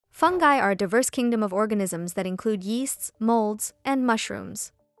Fungi are a diverse kingdom of organisms that include yeasts, molds, and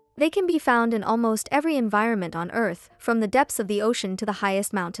mushrooms. They can be found in almost every environment on Earth, from the depths of the ocean to the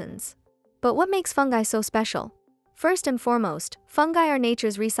highest mountains. But what makes fungi so special? First and foremost, fungi are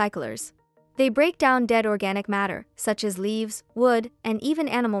nature's recyclers. They break down dead organic matter, such as leaves, wood, and even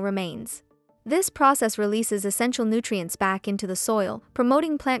animal remains. This process releases essential nutrients back into the soil,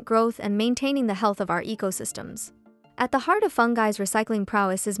 promoting plant growth and maintaining the health of our ecosystems. At the heart of fungi's recycling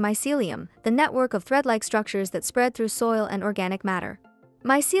prowess is mycelium, the network of thread-like structures that spread through soil and organic matter.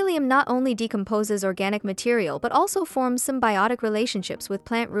 Mycelium not only decomposes organic material but also forms symbiotic relationships with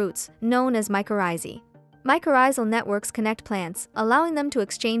plant roots, known as mycorrhizae. Mycorrhizal networks connect plants, allowing them to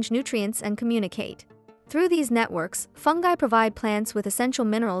exchange nutrients and communicate. Through these networks, fungi provide plants with essential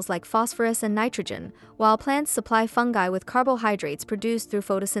minerals like phosphorus and nitrogen, while plants supply fungi with carbohydrates produced through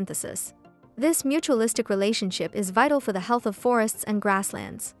photosynthesis. This mutualistic relationship is vital for the health of forests and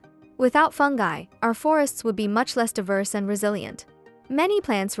grasslands. Without fungi, our forests would be much less diverse and resilient. Many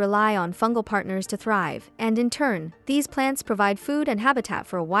plants rely on fungal partners to thrive, and in turn, these plants provide food and habitat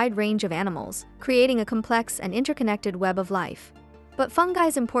for a wide range of animals, creating a complex and interconnected web of life. But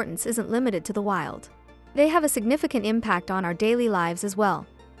fungi's importance isn't limited to the wild. They have a significant impact on our daily lives as well.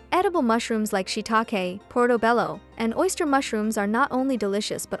 Edible mushrooms like shiitake, portobello, and oyster mushrooms are not only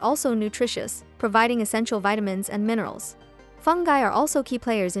delicious but also nutritious, providing essential vitamins and minerals. Fungi are also key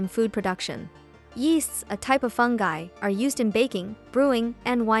players in food production. Yeasts, a type of fungi, are used in baking, brewing,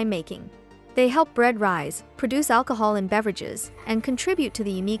 and winemaking. They help bread rise, produce alcohol in beverages, and contribute to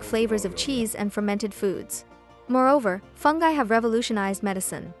the unique flavors of cheese and fermented foods. Moreover, fungi have revolutionized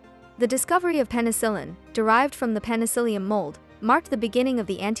medicine. The discovery of penicillin, derived from the penicillium mold, marked the beginning of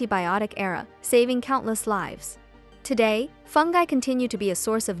the antibiotic era, saving countless lives. Today, fungi continue to be a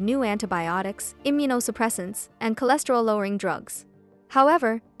source of new antibiotics, immunosuppressants, and cholesterol-lowering drugs.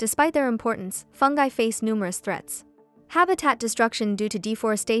 However, despite their importance, fungi face numerous threats. Habitat destruction due to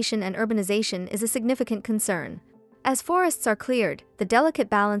deforestation and urbanization is a significant concern. As forests are cleared, the delicate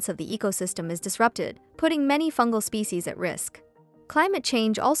balance of the ecosystem is disrupted, putting many fungal species at risk. Climate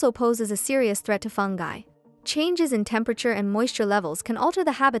change also poses a serious threat to fungi. Changes in temperature and moisture levels can alter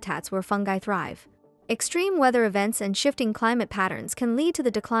the habitats where fungi thrive. Extreme weather events and shifting climate patterns can lead to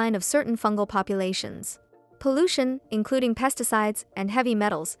the decline of certain fungal populations. Pollution, including pesticides and heavy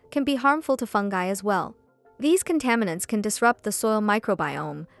metals, can be harmful to fungi as well. These contaminants can disrupt the soil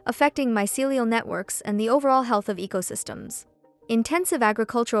microbiome, affecting mycelial networks and the overall health of ecosystems. Intensive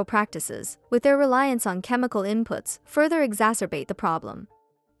agricultural practices, with their reliance on chemical inputs, further exacerbate the problem.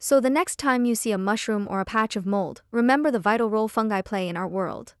 So the next time you see a mushroom or a patch of mold, remember the vital role fungi play in our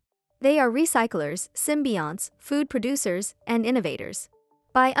world. They are recyclers, symbionts, food producers, and innovators.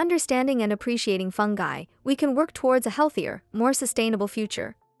 By understanding and appreciating fungi, we can work towards a healthier, more sustainable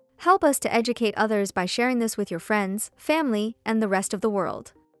future. Help us to educate others by sharing this with your friends, family, and the rest of the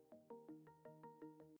world.